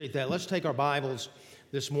That. Let's take our Bibles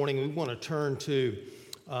this morning. We want to turn to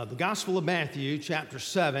the Gospel of Matthew, chapter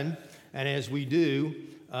 7. And as we do,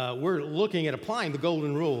 we're looking at applying the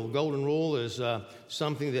Golden Rule. The Golden Rule is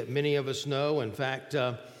something that many of us know. In fact,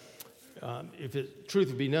 if truth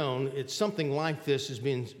would be known, it's something like this has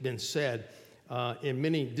been said in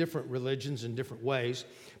many different religions in different ways.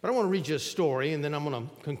 But I want to read you a story, and then I'm going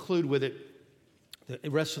to conclude with it, the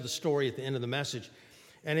rest of the story at the end of the message.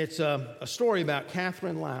 And it's a story about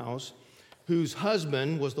Catherine Lowes, whose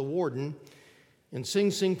husband was the warden in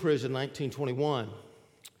Sing Sing prison in 1921.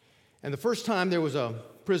 And the first time there was a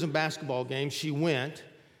prison basketball game, she went,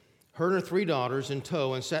 her and her 3 daughters in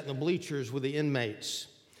tow, and sat in the bleachers with the inmates.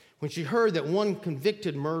 When she heard that one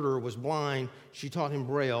convicted murderer was blind, she taught him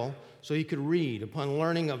Braille so he could read. Upon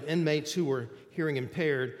learning of inmates who were hearing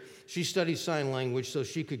impaired, she studied sign language so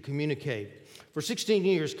she could communicate. For 16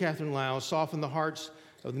 years, Catherine Lowes softened the hearts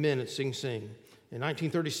of the men at Sing Sing. In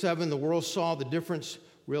 1937, the world saw the difference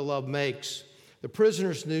real love makes. The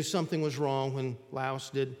prisoners knew something was wrong when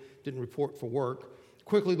Lowes didn't report for work.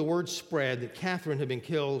 Quickly, the word spread that Catherine had been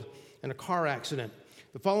killed in a car accident.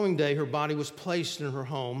 The following day, her body was placed in her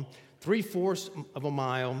home, 3/4 of a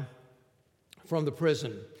mile from the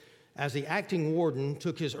prison. As the acting warden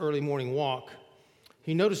took his early morning walk,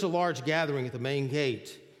 he noticed a large gathering at the main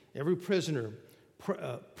gate. Every prisoner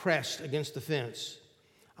pressed against the fence.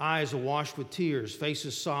 Eyes awash with tears,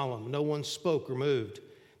 faces solemn. No one spoke or moved.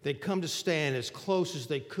 They'd come to stand as close as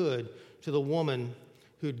they could to the woman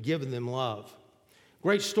who'd given them love.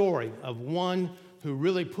 Great story of one who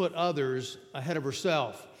really put others ahead of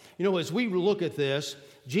herself. You know, as we look at this,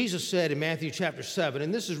 Jesus said in Matthew chapter 7,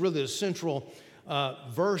 and this is really the central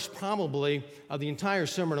verse probably of the entire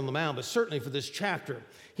Sermon on the Mount, but certainly for this chapter.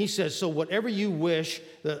 He says, "So whatever you wish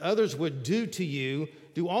that others would do to you,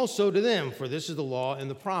 do also to them, for this is the law and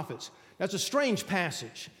the prophets." That's a strange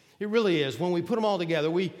passage. It really is. When we put them all together,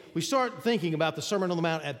 we start thinking about the Sermon on the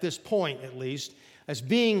Mount at this point, at least, as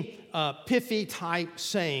being pithy type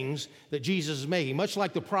sayings that Jesus is making. Much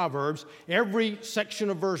like the Proverbs, every section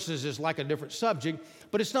of verses is like a different subject,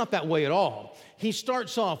 but it's not that way at all. He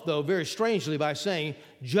starts off, though, very strangely by saying,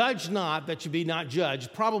 "Judge not that you be not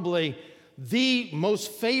judged," probably the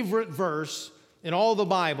most favorite verse in all the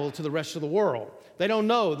Bible to the rest of the world. They don't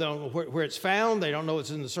know where it's found. They don't know it's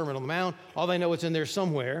in the Sermon on the Mount. All they know it's in there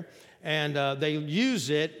somewhere, and they use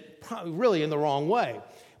it really in the wrong way.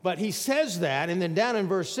 But he says that, and then down in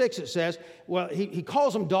verse 6 it says, well, he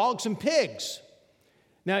calls them dogs and pigs.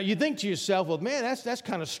 Now, you think to yourself, well, man, that's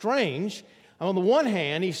kind of strange. On the one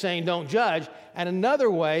hand, he's saying don't judge, and another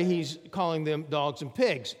way, he's calling them dogs and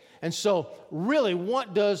pigs. And so, really,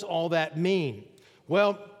 what does all that mean?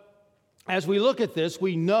 Well, as we look at this,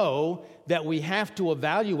 we know that we have to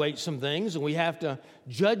evaluate some things, and we have to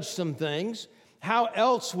judge some things. How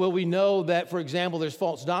else will we know that, for example, there's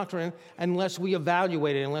false doctrine unless we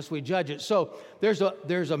evaluate it, unless we judge it? So there's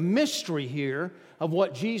a mystery here of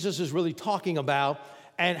what Jesus is really talking about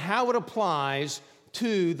and how it applies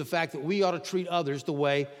to the fact that we ought to treat others the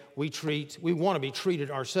way we want to be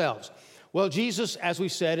treated ourselves. Well, Jesus, as we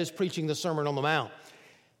said, is preaching the Sermon on the Mount.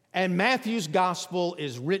 And Matthew's gospel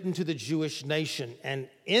is written to the Jewish nation. And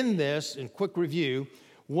in this, in quick review,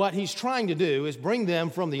 what he's trying to do is bring them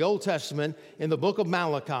from the Old Testament in the book of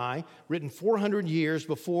Malachi, written 400 years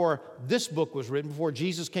before this book was written, before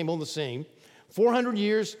Jesus came on the scene. 400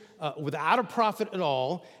 years without a prophet at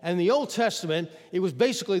all. And in the Old Testament, it was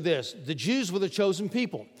basically this. The Jews were the chosen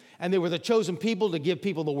people. And they were the chosen people to give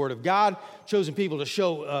people the Word of God, chosen people to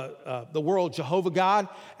show the world Jehovah God.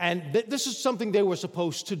 And this is something they were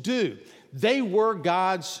supposed to do. They were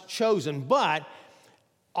God's chosen. But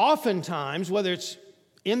oftentimes, whether it's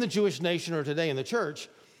in the Jewish nation or today in the church,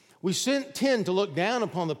 we tend to look down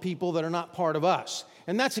upon the people that are not part of us.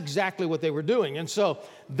 And that's exactly what they were doing. And so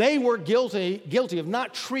they were guilty of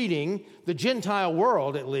not treating the Gentile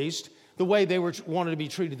world, at least, the way they wanted to be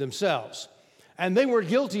treated themselves. And they were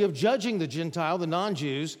guilty of judging the Gentile, the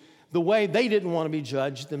non-Jews, the way they didn't want to be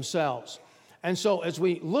judged themselves. And so as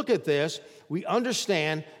we look at this, we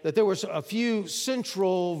understand that there was a few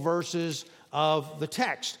central verses of the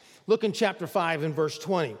text. Look in chapter 5 and verse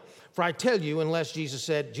 20. "For I tell you, Jesus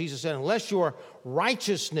said, unless your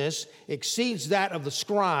righteousness exceeds that of the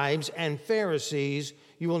scribes and Pharisees,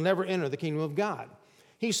 you will never enter the kingdom of God."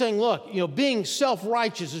 He's saying, look, being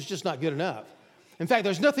self-righteous is just not good enough. In fact,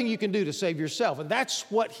 there's nothing you can do to save yourself, and that's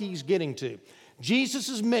what he's getting to.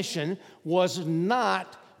 Jesus' mission was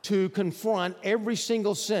not to confront every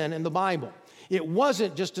single sin in the Bible. It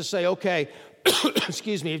wasn't just to say, okay,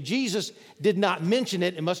 excuse me, if Jesus did not mention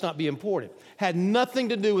it, it must not be important. Had nothing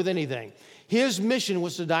to do with anything. His mission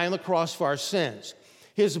was to die on the cross for our sins.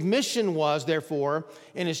 His mission was, therefore,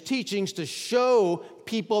 in his teachings to show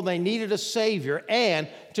people they needed a Savior and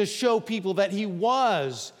to show people that he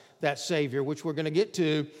was that Savior, which we're going to get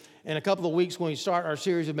to in a couple of weeks when we start our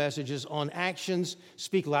series of messages on actions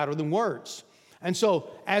speak louder than words. And so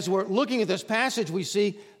as we're looking at this passage, we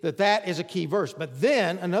see that that is a key verse. But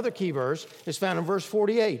then another key verse is found in verse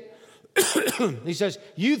 48. He says,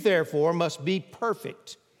 "You therefore must be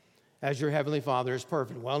perfect as your heavenly Father is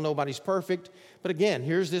perfect." Well, nobody's perfect. But again,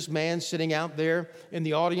 here's this man sitting out there in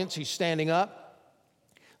the audience. He's standing up,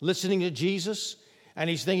 listening to Jesus, and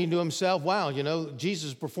he's thinking to himself, wow, you know,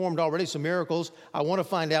 Jesus performed already some miracles. I want to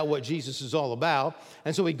find out what Jesus is all about.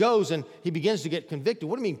 And so he goes and he begins to get convicted.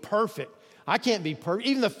 What do you mean perfect? I can't be perfect.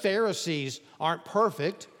 Even the Pharisees aren't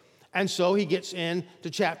perfect. And so he gets into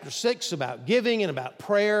chapter 6 about giving and about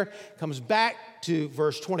prayer, comes back to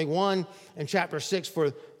verse 21 in chapter 6,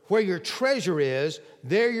 "For where your treasure is,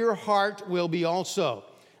 there your heart will be also."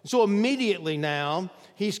 So immediately now,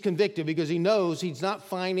 he's convicted because he knows he's not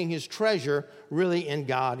finding his treasure really in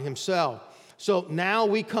God himself. So now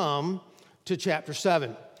we come to chapter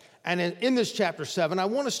 7. And in this chapter 7, I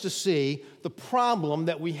want us to see the problem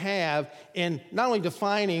that we have in not only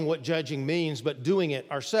defining what judging means, but doing it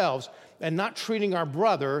ourselves and not treating our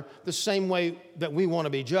brother the same way that we want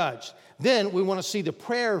to be judged. Then we want to see the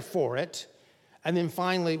prayer for it. And then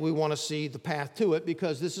finally, we want to see the path to it,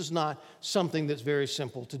 because this is not something that's very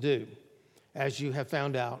simple to do, as you have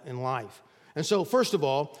found out in life. And so, first of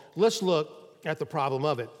all, let's look at the problem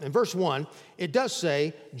of it. In verse 1, it does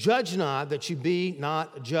say, "Judge not that you be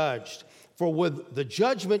not judged. For with the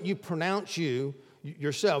judgment you pronounce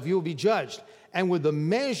yourself, you will be judged. And with the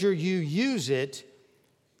measure you use it,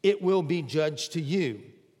 it will be judged to you."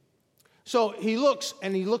 So he looks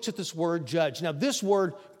at this word judge. Now, this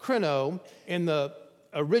word krino in the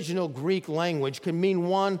original Greek language can mean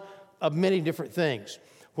one of many different things.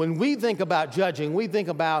 When we think about judging, we think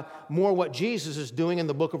about more what Jesus is doing in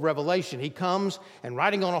the book of Revelation. He comes and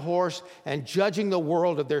riding on a horse and judging the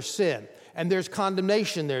world of their sin. And there's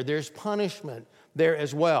condemnation there. There's punishment there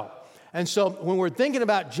as well. And so when we're thinking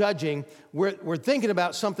about judging, we're thinking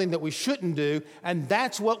about something that we shouldn't do, and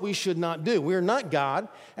that's what we should not do. We're not God,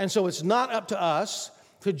 and so it's not up to us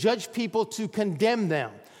to judge people, to condemn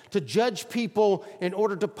them, to judge people in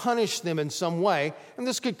order to punish them in some way. And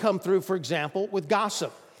this could come through, for example, with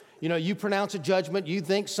gossip. You know, you pronounce a judgment, you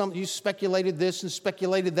think you speculated this and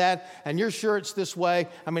speculated that, and you're sure it's this way.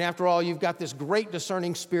 I mean, after all, you've got this great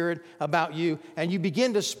discerning spirit about you, and you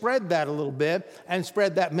begin to spread that a little bit, and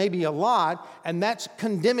spread that maybe a lot, and that's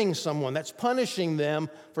condemning someone. That's punishing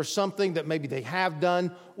them for something that maybe they have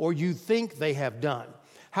done or you think they have done.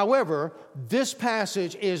 However, this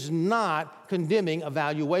passage is not condemning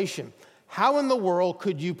evaluation. How in the world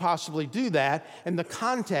could you possibly do that in the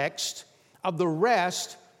context of the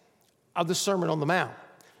rest of the Sermon on the Mount?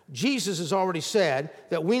 Jesus has already said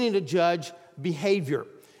that we need to judge behavior,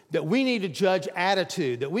 that we need to judge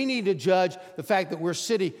attitude, that we need to judge the fact that we're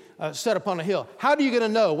set upon a hill. How are you going to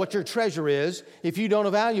know what your treasure is if you don't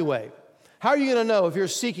evaluate? How are you going to know if you're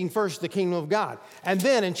seeking first the kingdom of God? And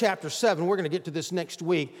then in chapter 7, we're going to get to this next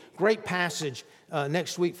week, great passage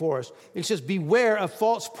next week for us. It says, "Beware of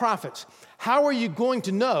false prophets." How are you going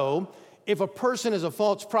to know if a person is a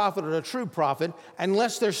false prophet or a true prophet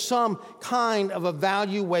unless there's some kind of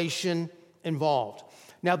evaluation involved?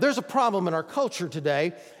 Now, there's a problem in our culture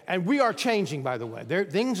today, and we are changing, by the way.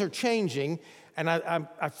 Things are changing, and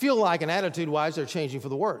I feel like, and attitude-wise, they're changing for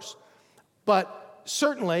the worse. But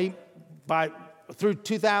certainly, through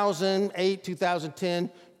 2008, 2010,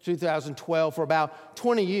 2012, for about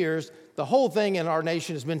 20 years, the whole thing in our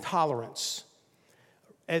nation has been tolerance.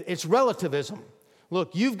 It's relativism.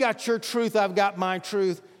 Look, you've got your truth, I've got my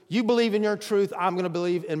truth. You believe in your truth, I'm going to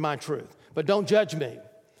believe in my truth. But don't judge me.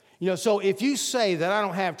 You know, so if you say that I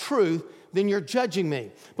don't have truth, then you're judging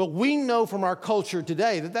me. But we know from our culture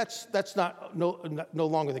today that that's no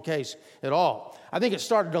longer the case at all. I think it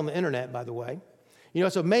started on the internet, by the way. You know,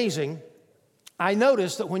 it's amazing. I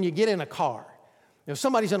noticed that when you get in a car, if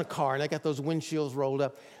somebody's in a car and they got those windshields rolled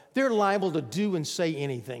up, they're liable to do and say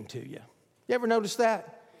anything to you. You ever notice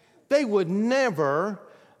that? They would never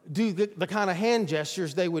do the kind of hand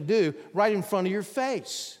gestures they would do right in front of your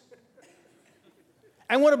face.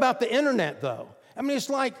 And what about the internet, though? I mean, it's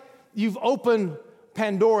like you've opened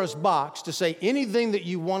Pandora's box to say anything that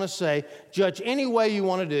you want to say, judge any way you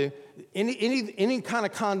want to do, any kind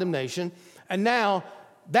of condemnation. And now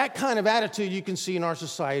that kind of attitude you can see in our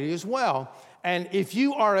society as well. And if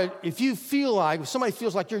somebody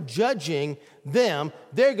feels like you're judging them,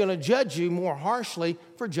 they're going to judge you more harshly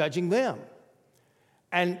for judging them.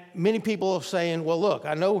 And many people are saying, well, look,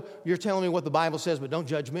 I know you're telling me what the Bible says, but don't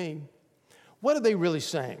judge me. What are they really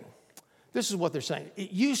saying? This is what they're saying.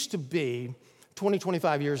 It used to be 20,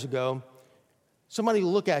 25 years ago, somebody would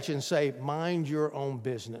look at you and say, mind your own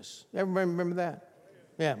business. Everybody remember that?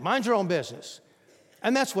 Yeah, mind your own business.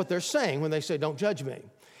 And that's what they're saying when they say, don't judge me.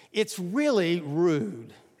 It's really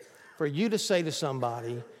rude for you to say to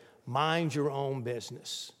somebody, mind your own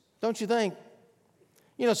business. Don't you think?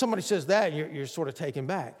 You know, somebody says that, you're sort of taken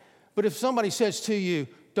back. But if somebody says to you,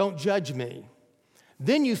 don't judge me,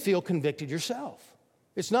 then you feel convicted yourself.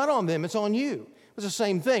 It's not on them, it's on you. It's the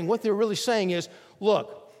same thing. What they're really saying is,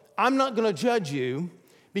 look, I'm not going to judge you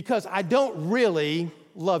because I don't really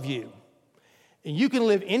love you. And you can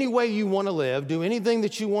live any way you want to live, do anything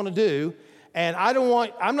that you want to do, and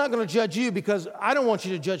I'm not going to judge you because I don't want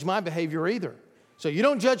you to judge my behavior either. So you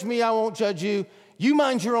don't judge me, I won't judge you. You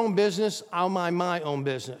mind your own business, I'll mind my own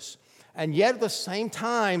business. And yet at the same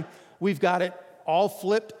time, we've got it all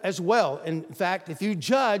flipped as well. In fact, if you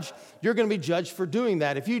judge, you're going to be judged for doing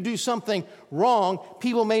that. If you do something wrong,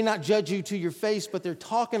 people may not judge you to your face, but they're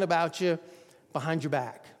talking about you behind your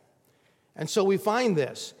back. And so we find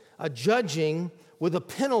this, a judging with a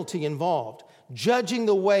penalty involved, judging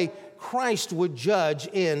the way Christ would judge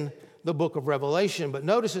in the book of Revelation. But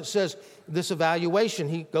notice it says this evaluation.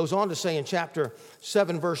 He goes on to say in chapter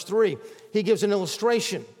 7, verse 3, he gives an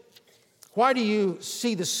illustration. Why do you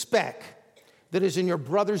see the speck that is in your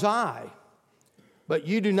brother's eye, but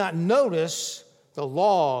you do not notice the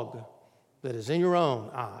log that is in your own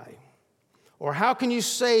eye? Or how can you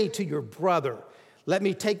say to your brother, let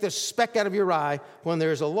me take this speck out of your eye when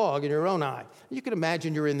there's a log in your own eye? You can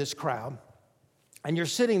imagine you're in this crowd, and you're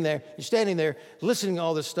sitting there, you're standing there listening to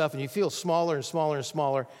all this stuff, and you feel smaller and smaller and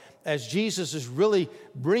smaller as Jesus is really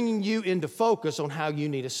bringing you into focus on how you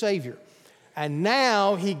need a Savior. And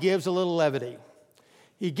now he gives a little levity.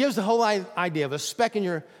 He gives the whole idea of a speck in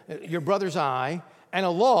your brother's eye and a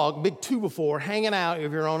log, big 2x4, hanging out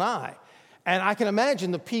of your own eye. And I can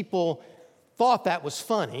imagine the people thought that was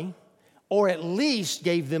funny, or at least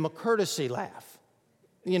gave them a courtesy laugh.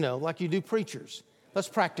 You know, like you do preachers. Let's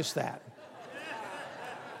practice that.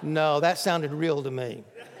 No, that sounded real to me.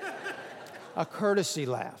 A courtesy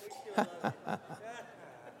laugh.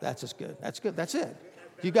 That's as good. That's good. That's it.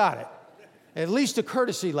 You got it. At least a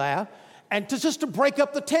courtesy laugh. And just to break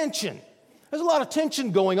up the tension. There's a lot of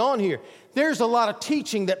tension going on here. There's a lot of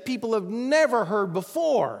teaching that people have never heard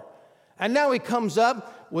before. And now he comes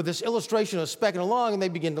up with this illustration of a speck and a log, and they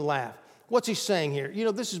begin to laugh. What's he saying here? You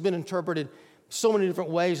know, this has been interpreted so many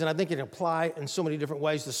different ways, and I think it can apply in so many different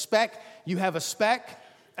ways. The speck, you have a speck,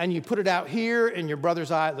 and you put it out here in your brother's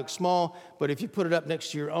eye, it looks small, but if you put it up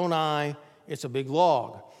next to your own eye, it's a big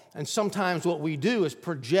log. And sometimes what we do is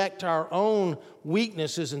project our own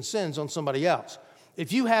weaknesses and sins on somebody else.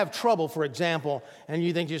 If you have trouble, for example, and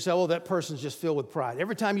you think to yourself, oh, that person's just filled with pride.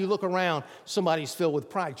 Every time you look around, somebody's filled with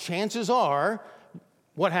pride. Chances are,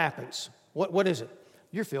 what happens? What is it?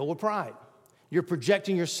 You're filled with pride. You're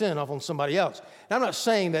projecting your sin off on somebody else. Now, I'm not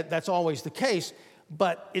saying that that's always the case,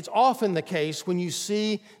 but it's often the case when you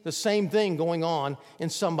see the same thing going on in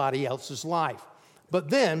somebody else's life. But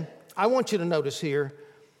then, I want you to notice here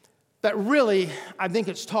that really, I think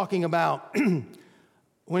it's talking about,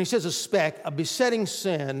 when he says a speck, a besetting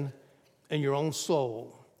sin in your own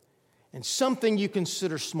soul, and something you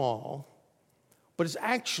consider small, but it's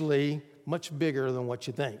actually much bigger than what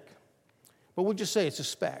you think. But we'll just say it's a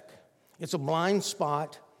speck. It's a blind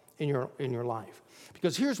spot in your life.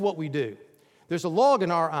 Because here's what we do. There's a log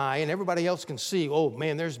in our eye, and everybody else can see, oh,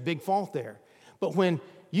 man, there's a big fault there. But when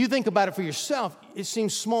you think about it for yourself, it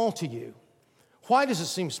seems small to you. Why does it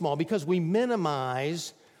seem small? Because we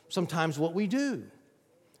minimize sometimes what we do.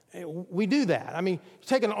 We do that. I mean,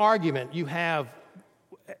 take an argument you have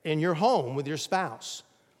in your home with your spouse.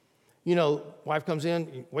 You know, wife comes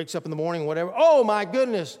in, wakes up in the morning, whatever. Oh, my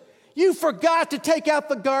goodness, you forgot to take out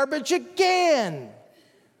the garbage again.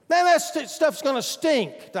 Man, that stuff's going to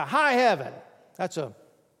stink to high heaven. That's a,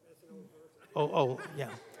 yeah,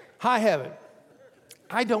 high heaven.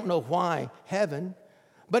 I don't know why heaven,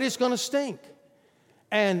 but it's going to stink.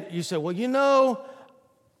 And you say, well, you know,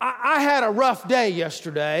 I had a rough day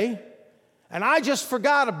yesterday, and I just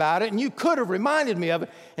forgot about it, and you could have reminded me of it.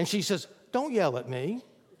 And she says, don't yell at me.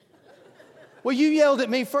 Well, you yelled at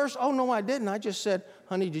me first. Oh, no, I didn't. I just said,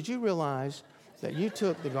 honey, did you realize that you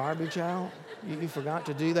took the garbage out? You forgot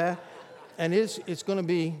to do that? And it's going to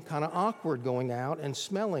be kind of awkward going out and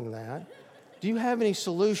smelling that. Do you have any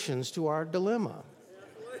solutions to our dilemma?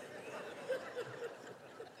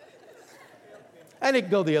 And it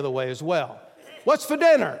can go the other way as well. What's for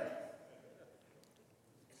dinner?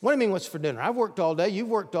 What do you mean, what's for dinner? I've worked all day. You've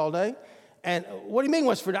worked all day. And what do you mean,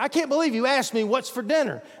 what's for dinner? I can't believe you asked me what's for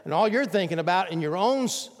dinner. And all you're thinking about in your own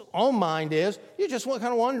mind is you're just kind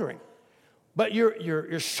of wondering. But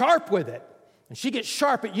you're sharp with it. And she gets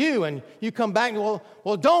sharp at you, and you come back and,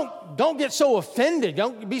 well, don't get so offended.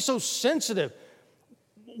 Don't be so sensitive.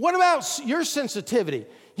 What about your sensitivity?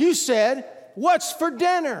 You said, what's for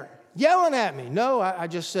dinner? Yelling at me. No, I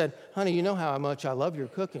just said, honey, you know how much I love your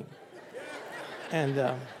cooking. And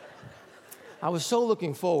I was so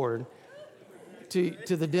looking forward to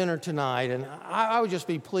the dinner tonight, and I would just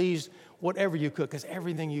be pleased whatever you cook, because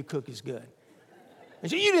everything you cook is good. And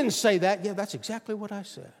so you didn't say that. Yeah, that's exactly what I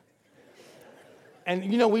said. And,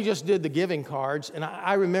 we just did the giving cards, and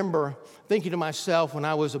I remember thinking to myself when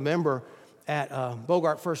I was a member at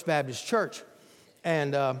Bogart First Baptist Church,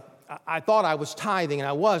 and I thought I was tithing, and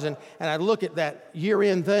I wasn't, and I'd look at that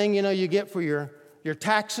year-end thing, you get for your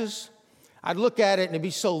taxes. I'd look at it, and it'd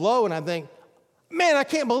be so low, and I'd think, man, I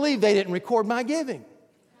can't believe they didn't record my giving.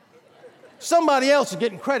 Somebody else is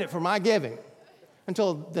getting credit for my giving.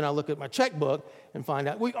 Until then I look at my checkbook and find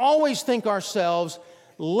out. We always think ourselves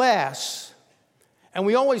less, and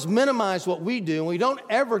we always minimize what we do, and we don't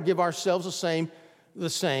ever give ourselves the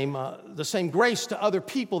same grace to other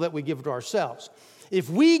people that we give to ourselves. If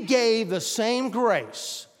we gave the same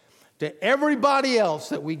grace to everybody else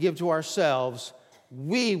that we give to ourselves,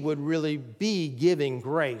 we would really be giving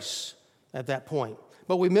grace at that point.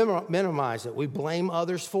 But we minimize it. We blame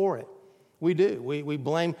others for it. We do. We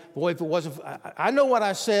blame, boy, if it wasn't, I know what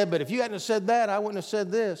I said, but if you hadn't have said that, I wouldn't have said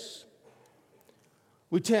this.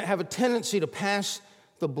 We have a tendency to pass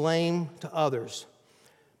the blame to others.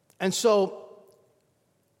 And so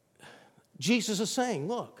Jesus is saying,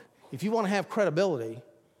 look, if you want to have credibility,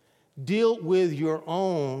 deal with your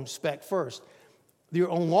own speck first, your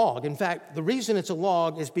own log. In fact, the reason it's a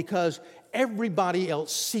log is because everybody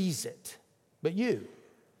else sees it, but you.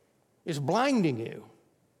 It's blinding you.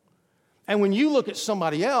 And when you look at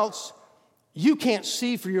somebody else, you can't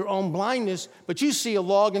see for your own blindness, but you see a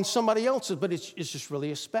log in somebody else's, but it's just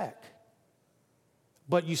really a speck.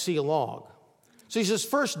 But you see a log. So he says,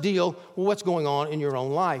 first deal with what's going on in your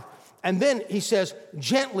own life. And then he says,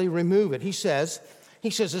 gently remove it. He says,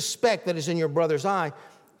 a speck that is in your brother's eye.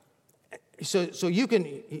 So you can,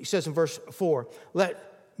 he says in verse 4,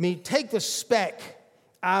 let me take the speck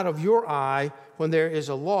out of your eye when there is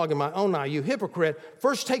a log in my own eye. You hypocrite,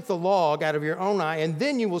 first take the log out of your own eye, and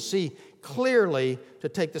then you will see clearly to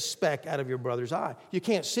take the speck out of your brother's eye. You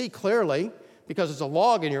can't see clearly because it's a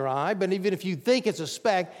log in your eye, but even if you think it's a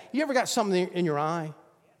speck, you ever got something in your eye?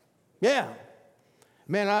 Yeah.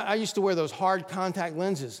 Man, I used to wear those hard contact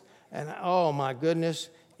lenses, and oh my goodness,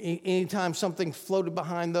 anytime something floated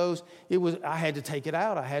behind those, I had to take it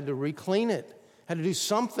out. I had to re-clean it. I had to do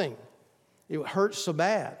something. It hurts so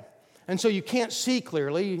bad. And so you can't see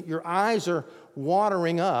clearly. Your eyes are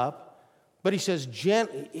watering up. But he says,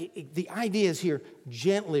 the idea is here,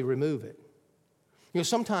 gently remove it.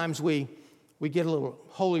 Sometimes we get a little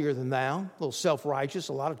holier than thou, a little self-righteous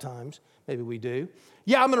a lot of times. Maybe we do.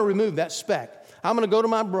 Yeah, I'm going to remove that speck. I'm going to go to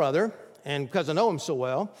my brother, and because I know him so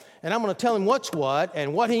well, and I'm going to tell him what's what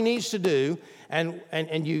and what he needs to do. And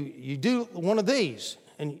you do one of these.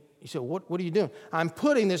 And you say, what are you doing? I'm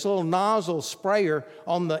putting this little nozzle sprayer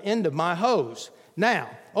on the end of my hose. Now,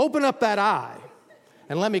 open up that eye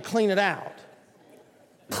and let me clean it out.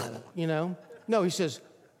 No, he says,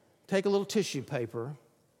 take a little tissue paper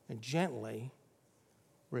and gently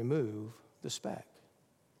remove the speck.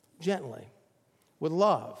 Gently, with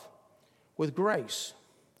love, with grace.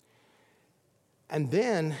 And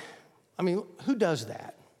then, who does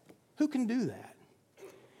that? Who can do that?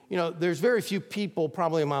 There's very few people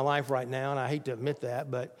probably in my life right now, and I hate to admit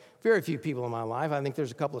that, but very few people in my life. I think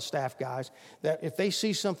there's a couple of staff guys that if they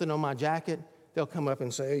see something on my jacket, they'll come up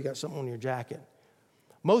and say, oh, you got something on your jacket.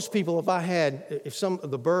 Most people, if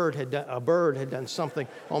a bird had done something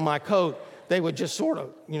on my coat, they would just sort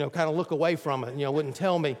of, kind of look away from it, wouldn't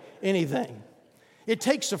tell me anything. It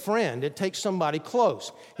takes a friend. It takes somebody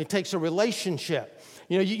close. It takes a relationship.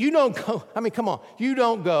 You don't go, come on, you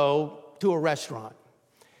don't go to a restaurant.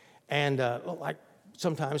 And like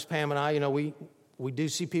sometimes Pam and I, we do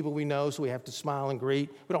see people we know, so we have to smile and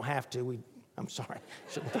greet. We don't have to. I'm sorry.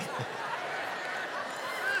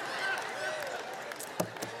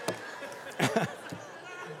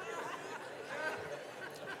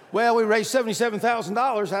 Well, we raised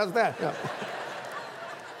 $77,000. How's that?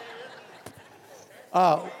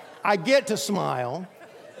 Yeah. I get to smile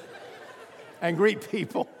and greet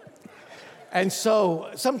people. And so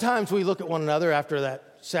sometimes we look at one another after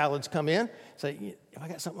that salads come in, say, have I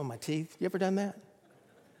got something on my teeth? You ever done that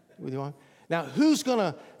with your mom? Now, who's going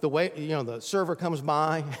to, the server comes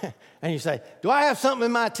by and you say, do I have something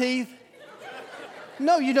in my teeth?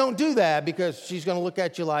 No, you don't do that because she's going to look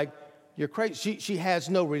at you like you're crazy. She has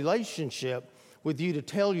no relationship with you to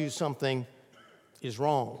tell you something is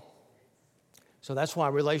wrong. So that's why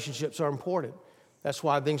relationships are important. That's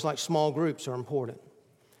why things like small groups are important.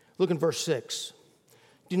 Look in verse 6.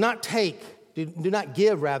 Do not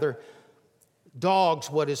give dogs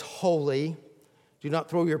what is holy. Do not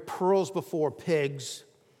throw your pearls before pigs,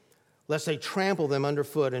 lest they trample them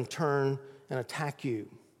underfoot and turn and attack you.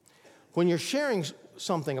 When you're sharing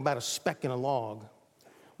something about a speck in a log,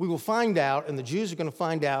 we will find out, and the Jews are going to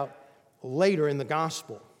find out later in the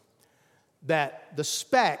gospel, that the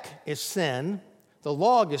speck is sin, the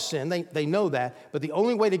log is sin. They know that, but the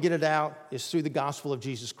only way to get it out is through the gospel of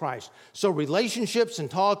Jesus Christ. So relationships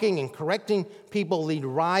and talking and correcting people lead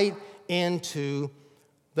right into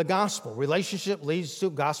the gospel. Relationship leads to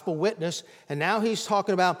gospel witness, and now he's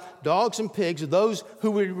talking about dogs and pigs, those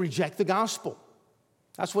who would reject the gospel.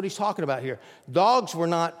 That's what he's talking about here. Dogs were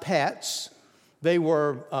not pets. They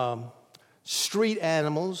were street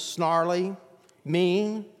animals, snarly,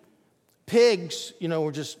 mean. Pigs,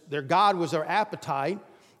 were just, their God was their appetite,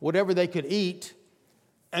 whatever they could eat.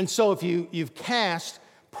 And so if you've cast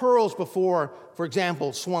pearls before, for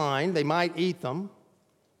example, swine, they might eat them,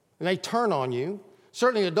 and they turn on you.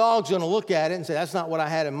 Certainly a dog's going to look at it and say, that's not what I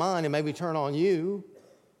had in mind, and maybe turn on you.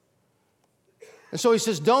 And so he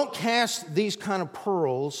says, don't cast these kind of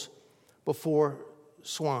pearls before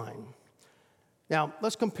swine. Now,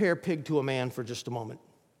 let's compare pig to a man for just a moment.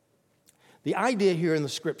 The idea here in the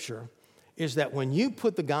scripture is that when you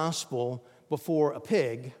put the gospel before a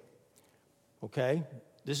pig, okay,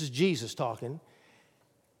 this is Jesus talking,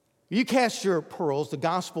 you cast your pearls, the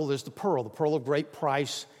gospel is the pearl of great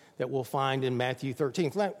price that we'll find in Matthew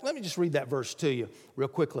 13. Let me just read that verse to you real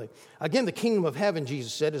quickly. Again, the kingdom of heaven,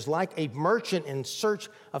 Jesus said, is like a merchant in search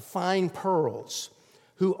of fine pearls,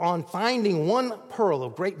 who on finding one pearl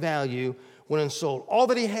of great value went and sold all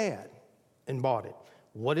that he had and bought it.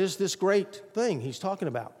 What is this great thing he's talking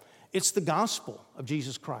about? It's the gospel of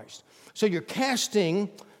Jesus Christ. So you're casting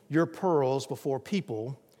your pearls before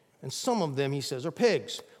people, and some of them, he says, are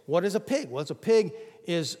pigs. What is a pig? Well, a pig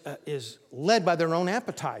is led by their own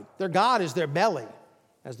appetite. Their God is their belly,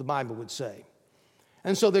 as the Bible would say.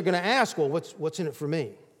 And so they're going to ask, well, what's in it for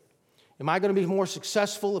me? Am I going to be more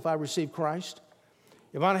successful if I receive Christ?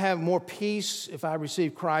 Am I going to have more peace if I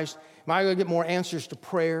receive Christ? Am I going to get more answers to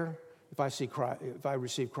prayer if I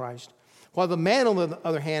receive Christ? While the man, on the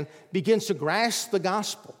other hand, begins to grasp the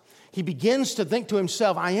gospel. He begins to think to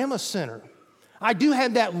himself, I am a sinner. I do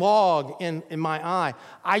have that log in my eye.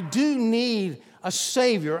 I do need a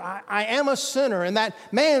Savior. I am a sinner. And that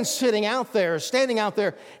man standing out there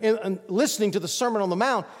and listening to the Sermon on the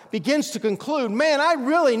Mount begins to conclude, man, I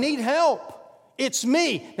really need help. It's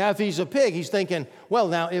me. Now, if he's a pig, he's thinking, well,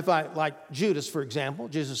 now, if I, like Judas, for example,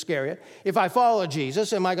 Judas Iscariot, if I follow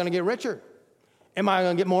Jesus, am I going to get richer? Am I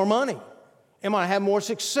going to get more money? Am I going to have more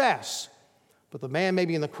success? But the man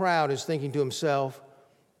maybe in the crowd is thinking to himself,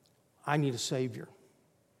 I need a Savior.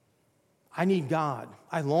 I need God.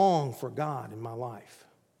 I long for God in my life.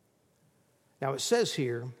 Now, it says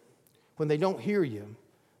here, when they don't hear you,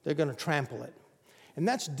 they're going to trample it. And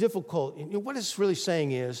that's difficult. What it's really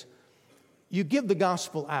saying is, you give the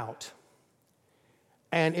gospel out,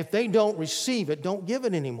 and if they don't receive it, don't give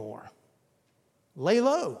it anymore. Lay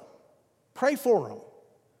low. Pray for them.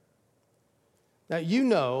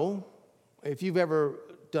 Now, if you've ever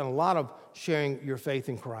done a lot of sharing your faith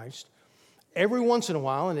in Christ, every once in a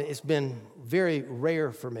while, and it's been very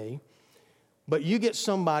rare for me, but you get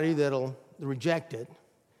somebody that'll reject it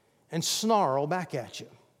and snarl back at you.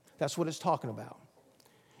 That's what it's talking about.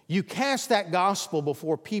 You cast that gospel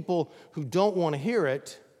before people who don't want to hear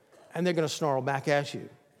it, and they're going to snarl back at you.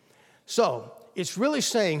 So it's really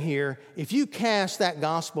saying here, if you cast that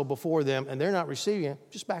gospel before them and they're not receiving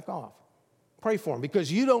it, just back off. Pray for them,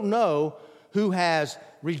 because you don't know who has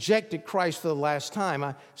rejected Christ for the last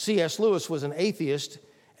time. C.S. Lewis was an atheist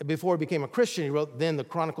before he became a Christian. He wrote then the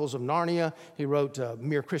Chronicles of Narnia. He wrote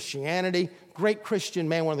Mere Christianity. Great Christian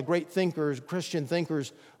man, one of the great Christian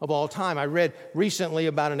thinkers of all time. I read recently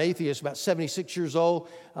about an atheist, about 76 years old,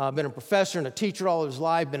 been a professor and a teacher all of his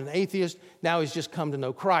life, been an atheist. Now he's just come to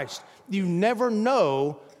know Christ. You never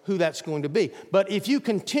know who that's going to be. But if you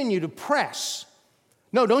continue to press,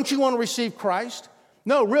 no, don't you want to receive Christ?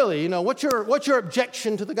 No, really, what's your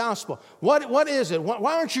objection to the gospel? What is it?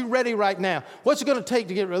 Why aren't you ready right now? What's it going to take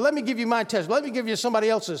to get ready? Let me give you my test. Let me give you somebody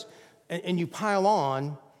else's. And you pile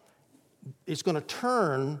on, it's going to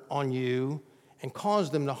turn on you and cause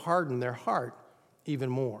them to harden their heart even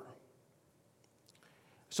more.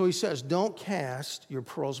 So he says, don't cast your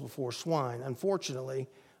pearls before swine. Unfortunately,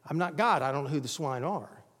 I'm not God. I don't know who the swine are.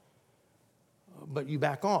 But you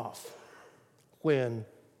back off when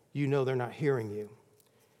you know they're not hearing you.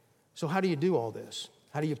 So how do you do all this?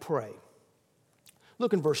 How do you pray?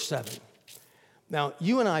 Look in verse 7. Now,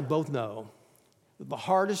 you and I both know that the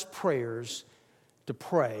hardest prayers to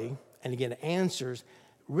pray and to get answers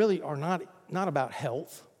really are not about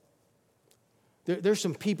health. There's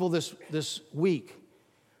some people this week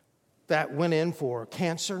that went in for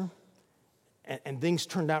cancer and things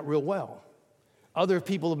turned out real well. Other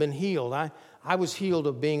people have been healed. I was healed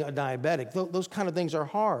of being a diabetic. Those kind of things are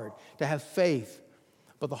hard to have faith.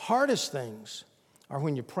 But the hardest things are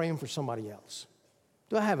when you're praying for somebody else.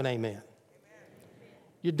 Do I have an amen? Amen.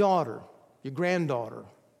 Your daughter, your granddaughter,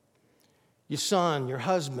 your son, your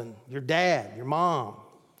husband, your dad, your mom,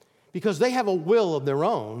 because they have a will of their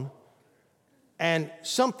own, and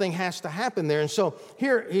something has to happen there. And so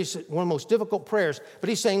here he's one of the most difficult prayers, but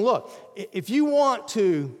he's saying, look, if you want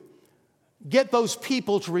to get those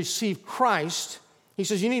people to receive Christ, he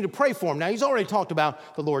says you need to pray for them. Now, he's already talked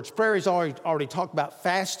about the Lord's Prayer. He's already talked about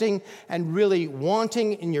fasting and really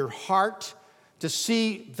wanting in your heart to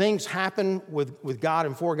see things happen with God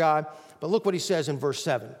and for God. But look what he says in verse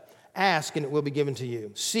 7. Ask, and it will be given to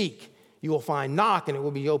you. Seek, you will find. Knock, and it will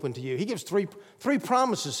be open to you. He gives three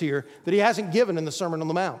promises here that he hasn't given in the Sermon on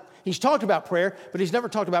the Mount. He's talked about prayer, but he's never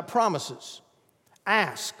talked about promises.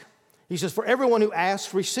 Ask. He says, for everyone who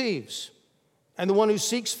asks receives, and the one who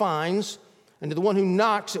seeks finds, and to the one who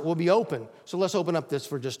knocks it will be open. So let's open up this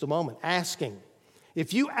for just a moment. Asking.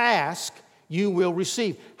 If you ask, you will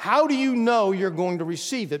receive. How do you know you're going to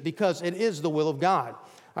receive it? Because it is the will of God.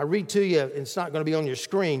 I read to you, it's not going to be on your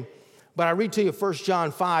screen, but I read to you 1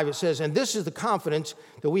 John 5. It says, and this is the confidence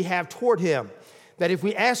that we have toward him, that if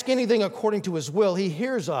we ask anything according to his will, he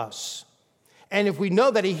hears us. And if we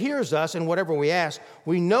know that he hears us in whatever we ask,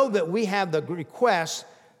 we know that we have the request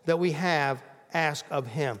that we have asked of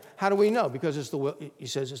him. How do we know? Because it's the will, he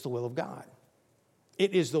says it's the will of God.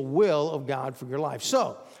 It is the will of God for your life.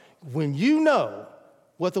 So, when you know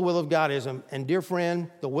what the will of God is, and dear friend,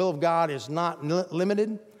 the will of God is not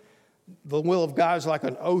limited. The will of God is like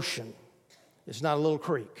an ocean. It's not a little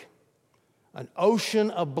creek. An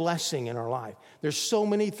ocean of blessing in our life. There's so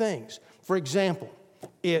many things. For example,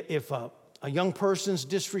 if a young person's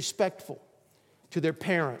disrespectful to their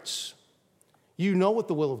parents, you know what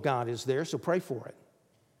the will of God is there, so pray for it.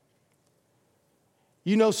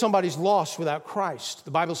 You know somebody's lost without Christ.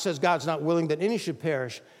 The Bible says God's not willing that any should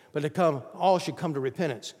perish, but all should come to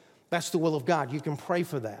repentance. That's the will of God. You can pray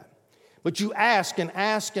for that. But you ask and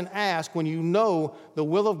ask and ask when you know the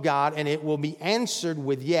will of God, and it will be answered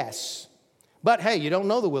with yes. But hey, you don't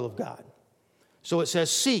know the will of God. So it says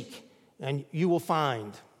seek, and you will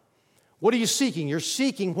find. What are you seeking? You're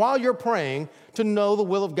seeking while you're praying to know the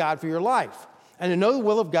will of God for your life. And to know the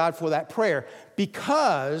will of God for that prayer,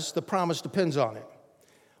 because the promise depends on it.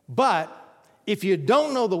 But if you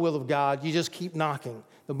don't know the will of God, you just keep knocking.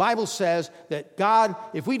 The Bible says that God,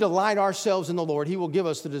 if we delight ourselves in the Lord, he will give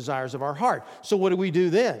us the desires of our heart. So what do we do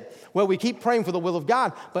then? Well, we keep praying for the will of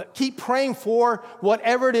God, but keep praying for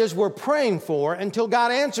whatever it is we're praying for until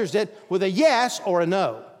God answers it with a yes or a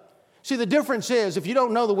no. See, the difference is if you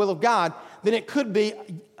don't know the will of God, then it could be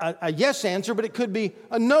a yes answer, but it could be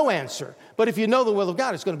a no answer. But if you know the will of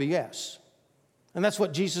God, it's going to be yes. And that's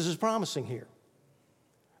what Jesus is promising here.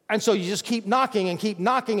 And so you just keep knocking,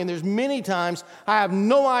 and there's many times I have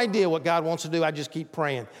no idea what God wants to do. I just keep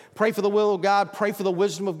praying. Pray for the will of God, pray for the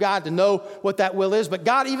wisdom of God to know what that will is. But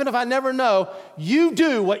God, even if I never know, you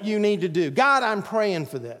do what you need to do. God, I'm praying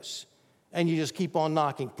for this. And you just keep on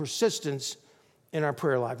knocking. Persistence in our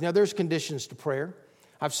prayer life. Now, there's conditions to prayer.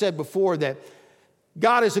 I've said before that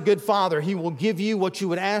God is a good father. He will give you what you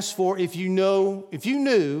would ask for if you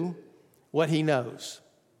knew what he knows.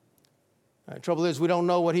 The trouble is we don't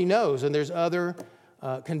know what he knows, and there's other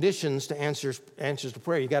conditions to answers to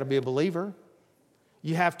prayer. You got to be a believer.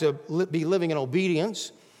 You have to be living in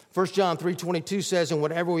obedience. 1 John 3:22 says, and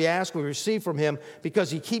whatever we ask, we receive from him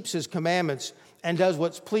because he keeps his commandments and does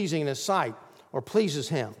what's pleasing in his sight or pleases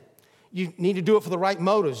him. You need to do it for the right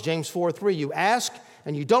motives. James 4:3, you ask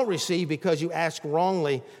and you don't receive because you ask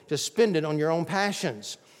wrongly to spend it on your own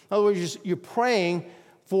passions. In other words, you're praying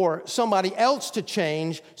for somebody else to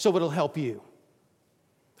change so it'll help you.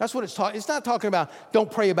 That's what it's talking. It's not talking about don't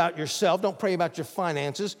pray about yourself, don't pray about your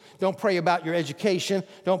finances, don't pray about your education,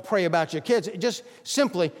 don't pray about your kids. Just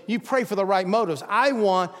simply, you pray for the right motives. I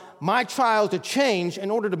want my child to change in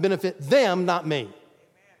order to benefit them, not me.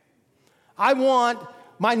 I want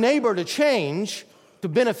my neighbor to change to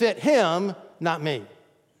benefit him, not me.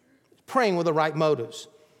 Praying with the right motives.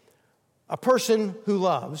 A person who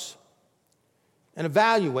loves and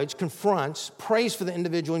evaluates, confronts, prays for the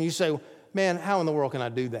individual, and you say, man, how in the world can I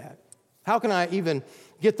do that? How can I even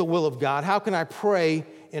get the will of God? How can I pray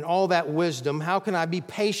in all that wisdom? How can I be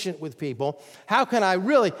patient with people? How can I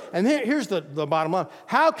really, and here's the bottom line,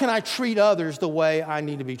 how can I treat others the way I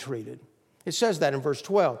need to be treated? It says that in verse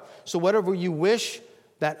 12. So whatever you wish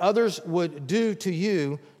that others would do to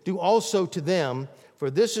you, do also to them, for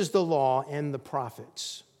this is the law and the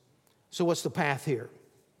prophets. So what's the path here?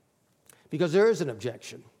 Because there is an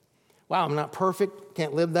objection. Wow, I'm not perfect,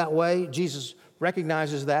 can't live that way. Jesus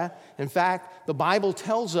recognizes that. In fact, the Bible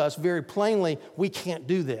tells us very plainly we can't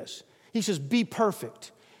do this. He says, be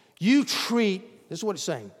perfect. This is what it's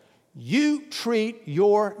saying, you treat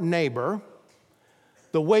your neighbor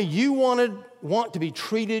the way you want to be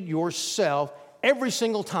treated yourself every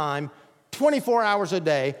single time, 24 hours a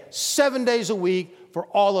day, 7 days a week for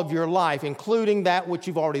all of your life, including that which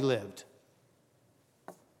you've already lived.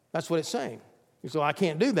 That's what it's saying. You say, well, I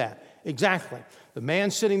can't do that. Exactly. The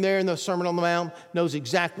man sitting there in the Sermon on the Mount knows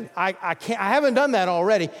exactly. I haven't done that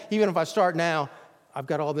already. Even if I start now, I've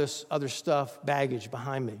got all this other stuff, baggage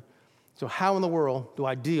behind me. So how in the world do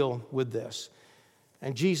I deal with this?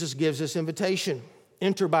 And Jesus gives this invitation.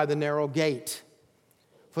 Enter by the narrow gate.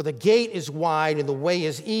 For the gate is wide and the way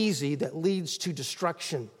is easy that leads to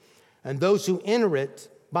destruction. And those who enter it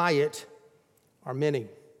by it are many.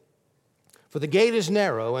 For the gate is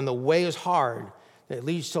narrow and the way is hard that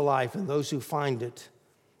leads to life, and those who find it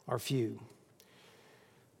are few.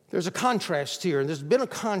 There's a contrast here, and there's been a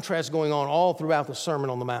contrast going on all throughout the Sermon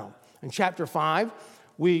on the Mount. In chapter 5,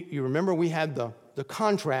 you remember we had the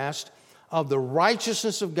contrast of the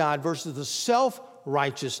righteousness of God versus the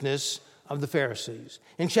self-righteousness of the Pharisees.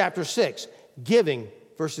 In chapter 6, giving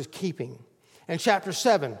versus keeping. In chapter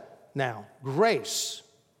 7, now, grace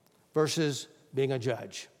versus being a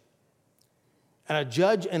judge. And a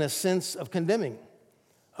judge in a sense of condemning,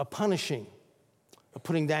 of punishing, of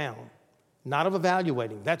putting down, not of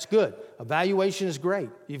evaluating. That's good. Evaluation is great.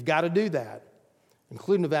 You've got to do that,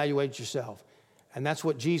 including evaluate yourself. And that's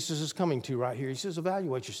what Jesus is coming to right here. He says,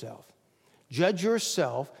 evaluate yourself. Judge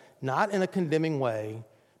yourself, not in a condemning way,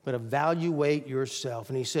 but evaluate yourself.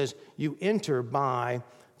 And he says, you enter by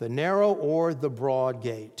the narrow or the broad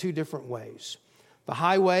gate, two different ways. The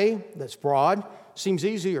highway that's broad seems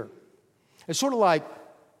easier. It's sort of like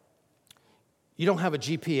you don't have a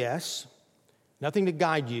GPS, nothing to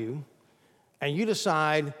guide you, and you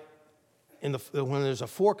decide when there's a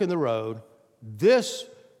fork in the road, this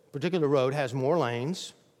particular road has more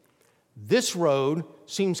lanes. This road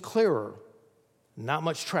seems clearer, not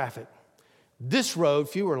much traffic. This road,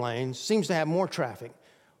 fewer lanes, seems to have more traffic.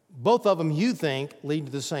 Both of them, you think, lead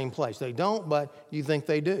to the same place. They don't, but you think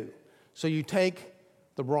they do. So you take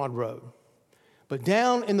the broad road. But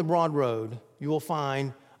down in the broad road, you will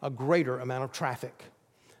find a greater amount of traffic,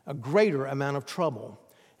 a greater amount of trouble.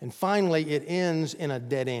 And finally, it ends in a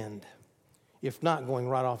dead end, if not going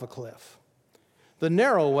right off a cliff. The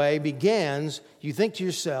narrow way begins, you think to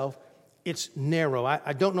yourself, it's narrow.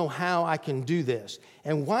 I don't know how I can do this.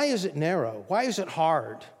 And why is it narrow? Why is it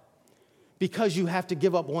hard? Because you have to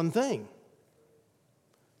give up one thing.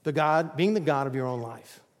 Being the God of your own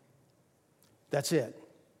life. That's it.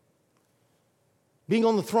 Being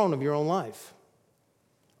on the throne of your own life.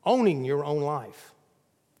 Owning your own life.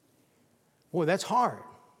 Boy, that's hard.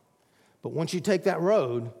 But once you take that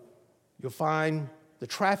road, you'll find the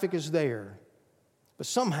traffic is there, but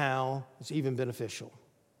somehow it's even beneficial.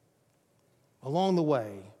 Along the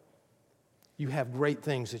way, you have great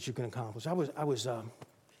things that you can accomplish. I was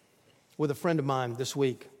with a friend of mine this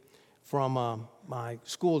week from my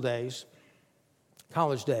school days,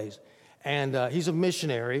 college days, and he's a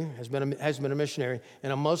missionary, has been a missionary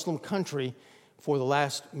in a Muslim country for the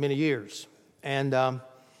last many years. And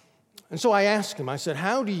so I asked him, I said,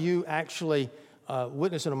 how do you actually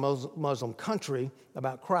witness in a Muslim country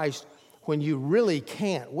about Christ when you really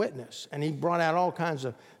can't witness? And he brought out all kinds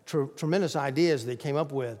of tremendous ideas that he came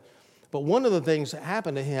up with. But one of the things that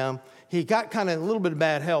happened to him, he got kind of a little bit of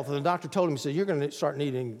bad health, and the doctor told him, he said, you're going to start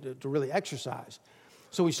needing to really exercise.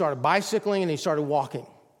 So he started bicycling and he started walking.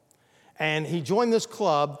 And he joined this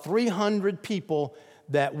club, 300 people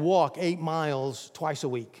that walk 8 miles twice a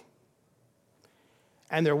week.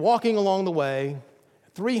 And they're walking along the way,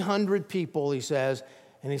 300 people, he says,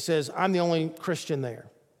 and he says, I'm the only Christian there.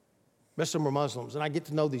 The rest of them are Muslims, and I get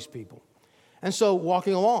to know these people. And so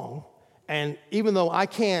walking along, and even though I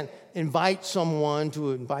can't invite someone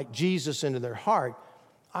to invite Jesus into their heart,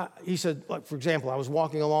 he said, like, for example, I was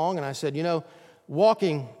walking along, and I said,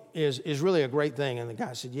 walking is really a great thing. And the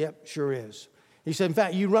guy said, yep, sure is. He said, in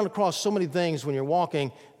fact, you run across so many things when you're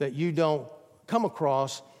walking that you don't come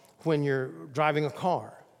across when you're driving a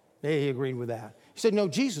car. He agreed with that. He said, no,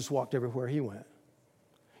 Jesus walked everywhere he went.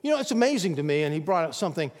 You know, it's amazing to me, and he brought up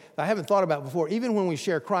something that I haven't thought about before. Even when we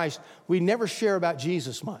share Christ, we never share about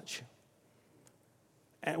Jesus much.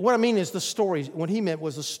 And what I mean is the stories. What he meant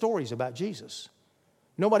was the stories about Jesus.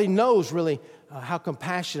 Nobody knows really how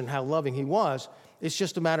compassionate and how loving he was. It's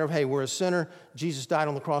just a matter of, hey, we're a sinner. Jesus died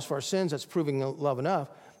on the cross for our sins. That's proving love enough.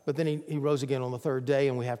 But then he rose again on the third day,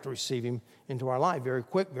 and we have to receive him into our life. Very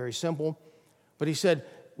quick, very simple. But he said,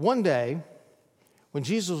 one day, when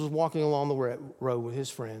Jesus was walking along the road with his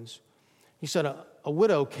friends, he said a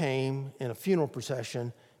widow came in a funeral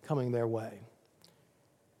procession coming their way.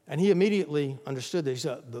 And he immediately understood that. He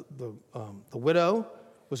said the widow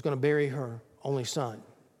was going to bury her only son.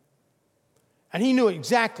 And he knew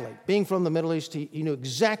exactly, being from the Middle East, he knew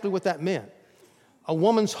exactly what that meant. A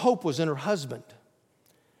woman's hope was in her husband.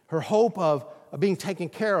 Her hope of being taken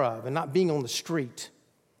care of and not being on the street.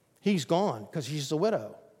 He's gone because she's a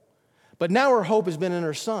widow. But now her hope has been in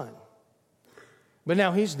her son. But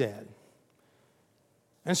now he's dead.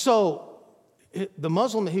 And so the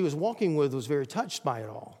Muslim that he was walking with was very touched by it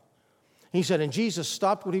all. He said, and Jesus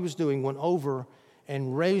stopped what he was doing, went over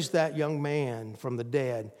and raised that young man from the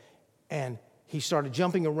dead. And he started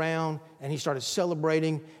jumping around and he started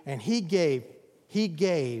celebrating. And he gave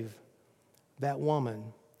that woman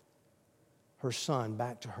her son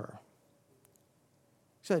back to her.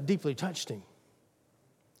 He said it deeply touched him.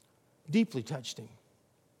 Deeply touched him.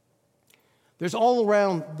 There's all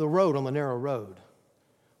around the road, on the narrow road,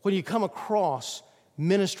 when you come across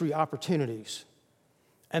ministry opportunities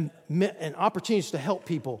and opportunities to help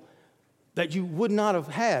people that you would not have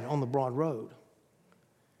had on the broad road.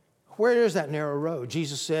 Where is that narrow road?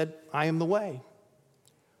 Jesus said, I am the way,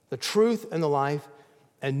 the truth, and the life,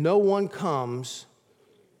 and no one comes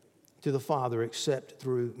to the Father except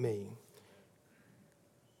through me.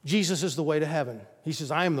 Jesus is the way to heaven. He says,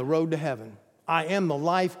 I am the road to heaven. I am the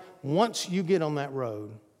life. Once you get on that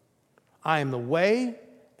road, I am the way,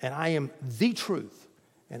 and I am the truth,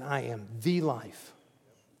 and I am the life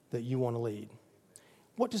that you want to lead.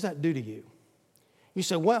 What does that do to you? You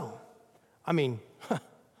say, well, I mean,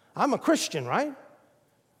 I'm a Christian, right?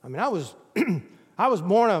 I mean, I was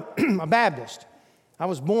born a Baptist. I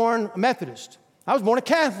was born a Methodist. I was born a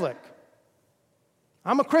Catholic.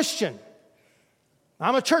 I'm a Christian.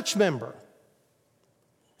 I'm a church member.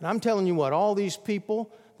 And I'm telling you what, all these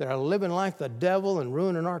people that are living like the devil and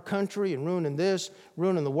ruining our country and ruining this,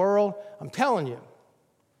 ruining the world, I'm telling you,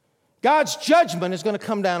 God's judgment is going to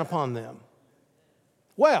come down upon them.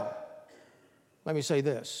 Well, let me say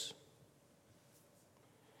this.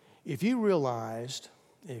 If you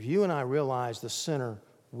and I realized the sinner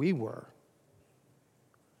we were,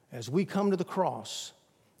 as we come to the cross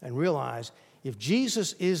and realize if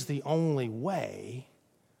Jesus is the only way,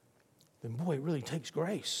 then boy, it really takes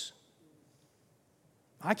grace.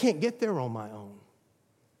 I can't get there on my own,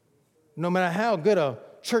 no matter how good a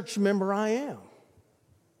church member I am.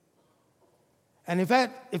 And if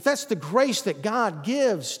that's the grace that God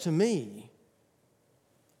gives to me,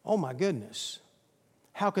 oh my goodness,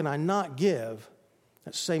 how can I not give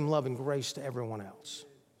that same love and grace to everyone else?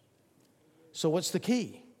 So what's the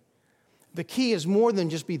key? The key is more than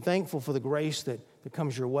just be thankful for the grace that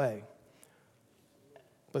comes your way.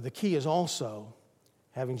 But the key is also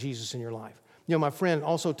having Jesus in your life. You know, my friend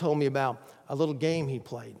also told me about a little game he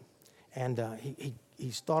played. And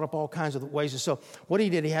he's thought up all kinds of ways. And so what he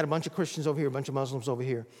did, he had a bunch of Christians over here, a bunch of Muslims over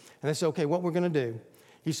here. And they said, okay, what we're going to do,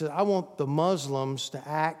 he said, I want the Muslims to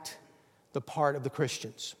act the part of the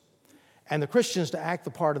Christians. And the Christians to act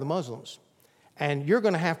the part of the Muslims. And you're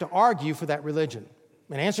going to have to argue for that religion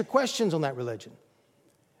and answer questions on that religion.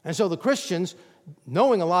 And so the Christians,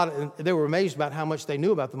 knowing a lot, they were amazed about how much they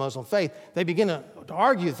knew about the Muslim faith. They began to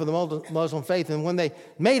argue for the Muslim faith. And when they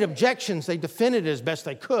made objections, they defended it as best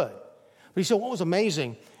they could. But he said what was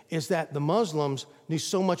amazing is that the Muslims knew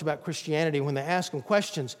so much about Christianity when they asked them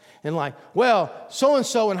questions. And like, well,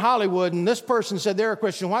 so-and-so in Hollywood, and this person said they're a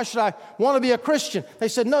Christian. Why should I want to be a Christian? They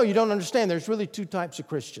said, no, you don't understand. There's really two types of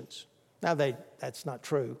Christians. Now, that's not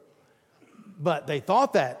true. But they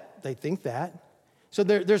thought that. They think that. So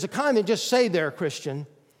there's a kind that just say they're a Christian,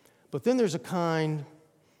 but then there's a kind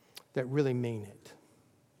that really mean it.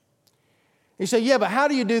 He said, yeah, but how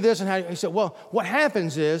do you do this? And he said, well, what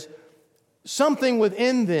happens is something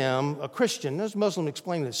within them, a Christian, this Muslim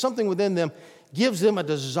explained this, something within them gives them a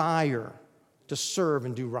desire to serve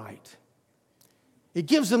and do right. It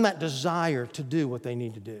gives them that desire to do what they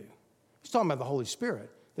need to do. He's talking about the Holy Spirit.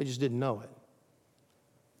 They just didn't know it.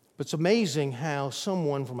 But it's amazing how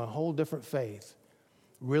someone from a whole different faith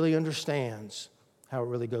really understands how it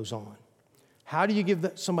really goes on. How do you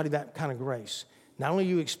give somebody that kind of grace? Not only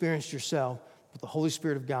you experienced yourself, but the Holy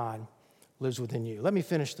Spirit of God lives within you. Let me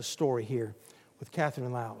finish the story here with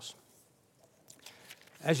Catherine Lowes.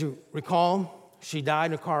 As you recall, she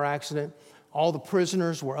died in a car accident. All the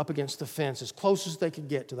prisoners were up against the fence as close as they could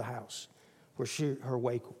get to the house where her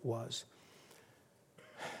wake was.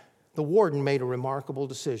 The warden made a remarkable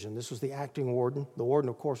decision. This was the acting warden. The warden,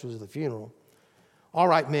 of course, was at the funeral. All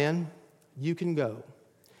right, men, you can go.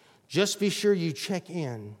 Just be sure you check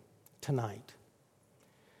in tonight.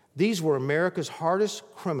 These were America's hardest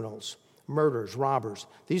criminals, murderers, robbers.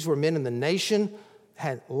 These were men in the nation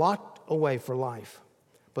had locked away for life.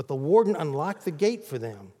 But the warden unlocked the gate for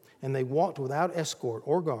them, and they walked without escort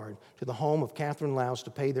or guard to the home of Catherine Lowes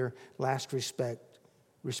to pay their last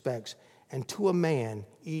respects. And to a man,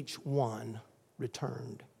 each one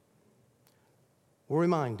returned. We're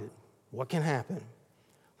reminded what can happen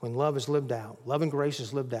when love is lived out, love and grace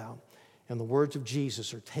is lived out, and the words of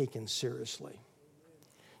Jesus are taken seriously.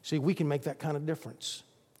 See, we can make that kind of difference.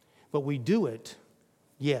 But we do it,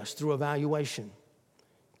 yes, through evaluation,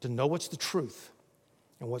 to know what's the truth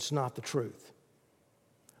and what's not the truth.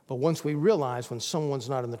 But once we realize when someone's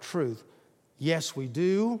not in the truth, yes, we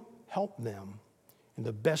do help them in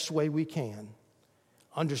the best way we can.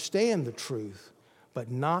 Understand the truth, but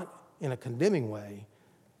not in a condemning way,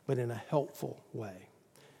 but in a helpful way.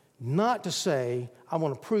 Not to say, I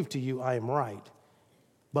want to prove to you I am right,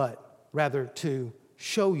 but rather to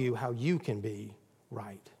show you how you can be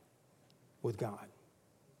right with God.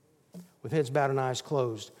 With heads bowed and eyes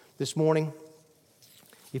closed, this morning,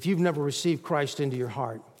 if you've never received Christ into your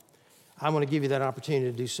heart, I want to give you that opportunity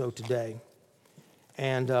to do so today.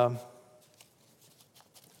 And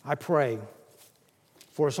I pray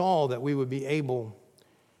for us all that we would be able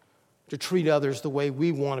to treat others the way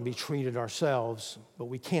we want to be treated ourselves, but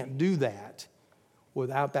we can't do that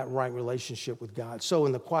without that right relationship with God. So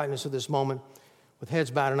in the quietness of this moment, with heads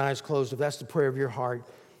bowed and eyes closed, if that's the prayer of your heart,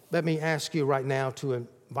 let me ask you right now to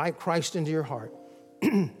invite Christ into your heart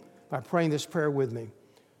by praying this prayer with me.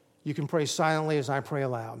 You can pray silently as I pray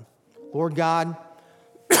aloud. Lord God,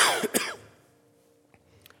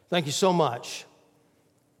 thank you so much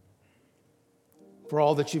for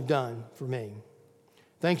all that you've done for me.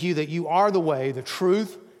 Thank you that you are the way, the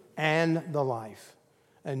truth, and the life.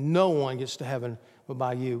 And no one gets to heaven but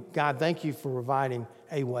by you. God, thank you for providing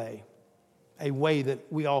a way that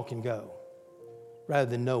we all can go, rather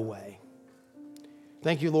than no way.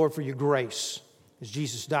 Thank you, Lord, for your grace as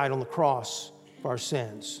Jesus died on the cross for our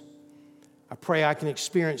sins. I pray I can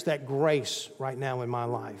experience that grace right now in my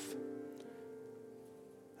life.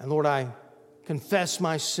 And Lord, I confess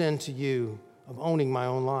my sin to you of owning my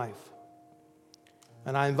own life.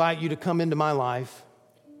 And I invite you to come into my life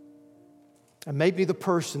and make me the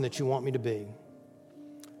person that you want me to be.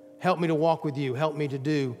 Help me to walk with you. Help me to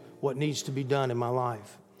do what needs to be done in my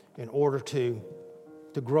life in order to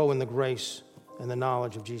grow in the grace and the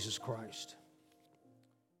knowledge of Jesus Christ.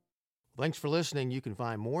 Thanks for listening. You can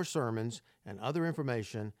find more sermons and other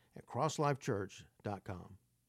information at crosslifechurch.com.